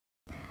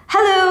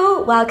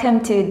Hello, welcome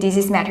to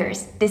Disease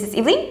Matters. This is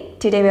Evelyn.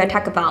 Today we will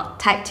talk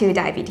about type 2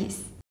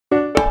 diabetes.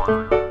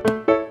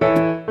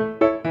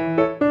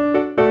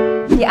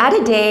 The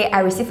other day,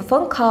 I received a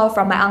phone call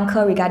from my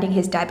uncle regarding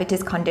his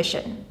diabetes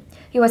condition.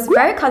 He was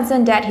very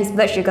concerned that his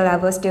blood sugar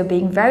levels still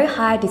being very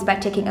high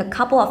despite taking a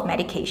couple of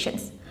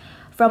medications.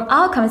 From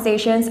our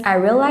conversations, I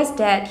realized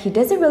that he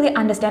doesn't really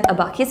understand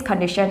about his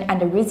condition and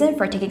the reason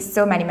for taking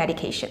so many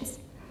medications.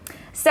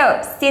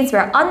 So, since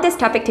we're on this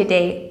topic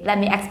today, let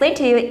me explain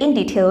to you in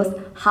details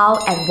how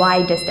and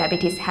why does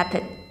diabetes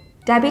happen.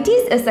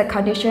 Diabetes is a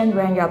condition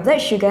when your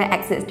blood sugar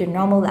exceeds the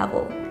normal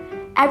level.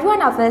 Every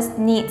one of us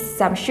needs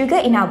some sugar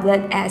in our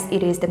blood as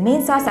it is the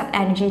main source of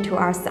energy to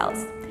our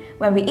cells.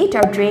 When we eat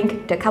or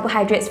drink, the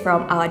carbohydrates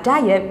from our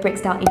diet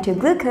breaks down into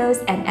glucose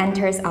and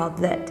enters our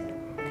blood.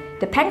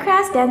 The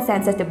pancreas then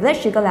senses the blood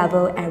sugar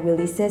level and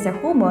releases a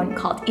hormone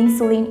called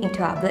insulin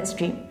into our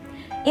bloodstream.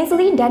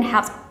 Insulin then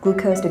helps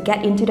glucose to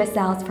get into the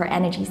cells for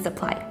energy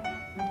supply.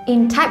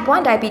 In type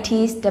 1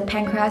 diabetes, the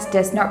pancreas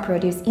does not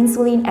produce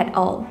insulin at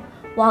all,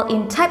 while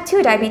in type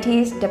 2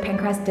 diabetes, the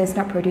pancreas does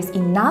not produce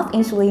enough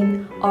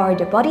insulin or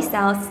the body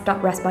cells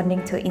stop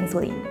responding to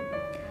insulin.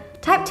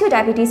 Type 2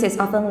 diabetes is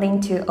often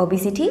linked to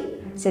obesity,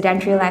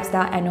 sedentary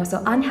lifestyle, and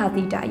also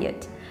unhealthy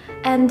diet.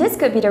 And this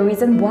could be the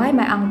reason why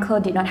my uncle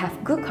did not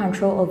have good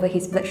control over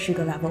his blood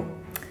sugar level.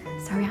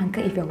 Sorry,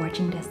 uncle, if you're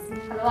watching this.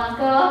 Hello,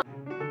 uncle.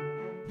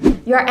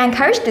 You are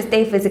encouraged to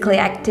stay physically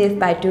active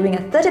by doing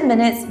a 30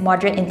 minutes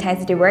moderate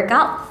intensity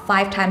workout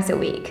 5 times a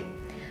week.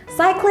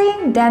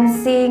 Cycling,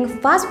 dancing,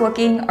 fast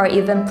walking, or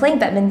even playing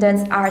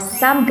badminton are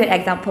some good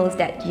examples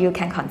that you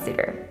can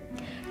consider.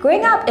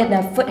 Growing up in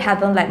a food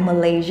heaven like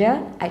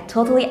Malaysia, I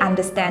totally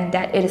understand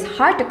that it is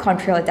hard to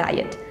control a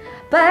diet.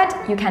 But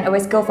you can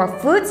always go for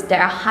foods that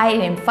are high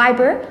in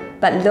fiber,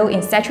 but low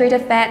in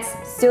saturated fats,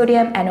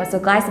 sodium, and also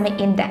glycemic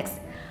index.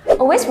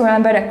 Always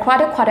remember the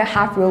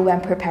quarter-half rule when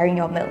preparing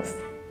your meals.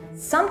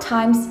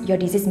 Sometimes your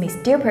disease may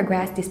still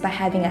progress despite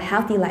having a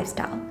healthy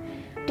lifestyle.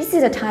 This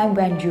is a time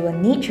when you will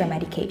need your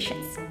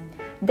medications.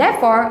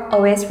 Therefore,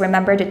 always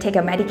remember to take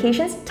your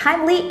medications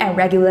timely and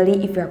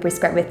regularly if you are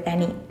prescribed with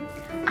any.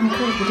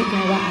 Uncle, you did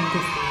very well on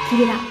this. Keep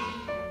it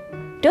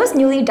up. Those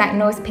newly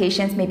diagnosed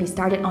patients may be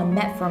started on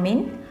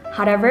metformin.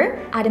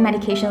 However, other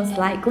medications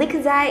like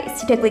glycoside,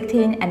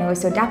 sitagliptin, and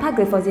also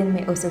dapagliflozin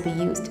may also be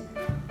used.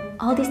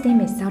 All these things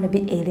may sound a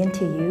bit alien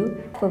to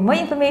you. For more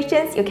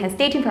information, you can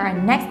stay tuned for our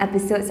next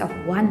episodes of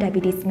One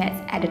Diabetes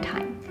Meds at a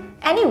time.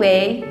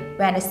 Anyway,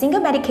 when a single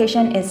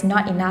medication is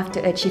not enough to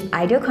achieve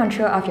ideal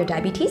control of your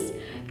diabetes,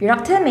 your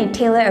doctor may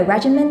tailor a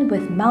regimen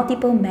with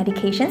multiple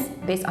medications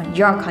based on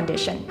your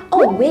condition.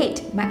 Oh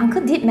wait, my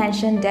uncle did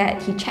mention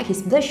that he checked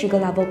his blood sugar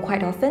level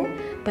quite often,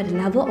 but the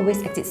level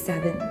always exceeds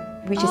 7,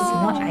 which is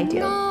not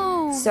ideal.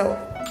 No. So,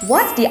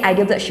 what's the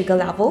ideal blood sugar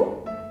level?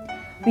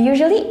 We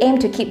usually aim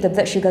to keep the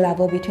blood sugar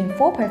level between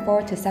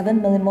 4.4 to 7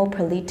 mmol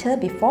per liter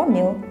before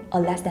meal or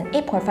less than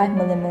 8.5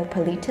 mmol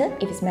per liter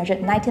if it's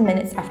measured 90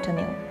 minutes after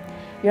meal.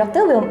 Your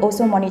doctor will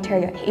also monitor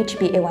your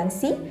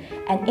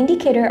HbA1c, an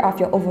indicator of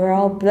your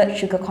overall blood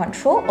sugar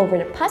control over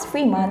the past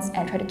 3 months,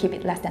 and try to keep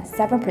it less than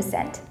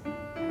 7%.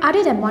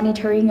 Other than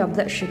monitoring your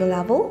blood sugar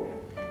level,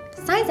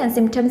 signs and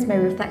symptoms may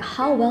reflect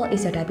how well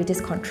is your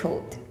diabetes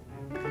controlled.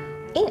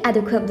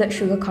 Inadequate blood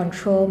sugar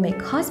control may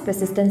cause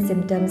persistent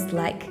symptoms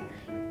like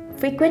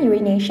frequent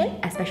urination,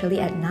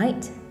 especially at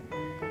night,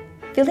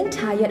 feeling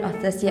tired or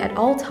thirsty at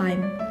all time,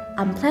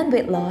 unplanned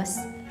weight loss,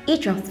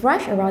 itch or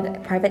thrush around the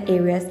private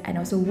areas, and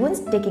also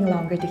wounds taking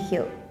longer to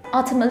heal.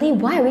 Ultimately,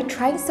 why are we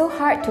trying so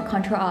hard to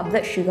control our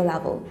blood sugar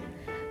level?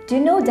 Do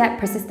you know that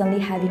persistently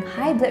having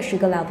high blood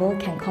sugar level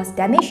can cause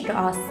damage to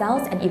our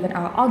cells and even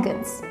our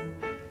organs?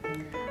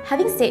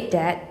 Having said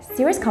that,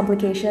 serious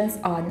complications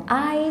on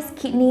eyes,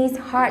 kidneys,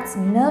 hearts,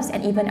 nerves,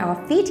 and even our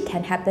feet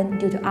can happen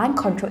due to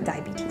uncontrolled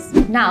diabetes.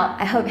 Now,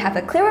 I hope you have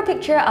a clearer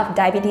picture of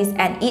diabetes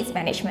and its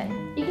management.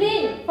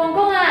 Evelyn, 放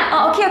工啦!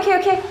 Oh,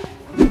 okay.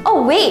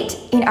 Oh wait!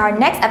 In our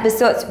next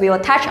episodes, we will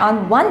touch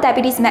on one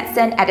diabetes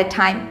medicine at a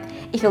time.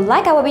 If you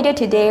like our video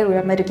today,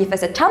 remember to give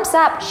us a thumbs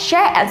up,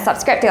 share, and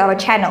subscribe to our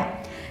channel.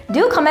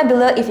 Do comment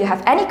below if you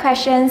have any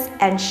questions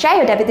and share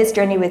your diabetes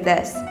journey with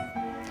us.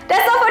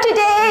 That's all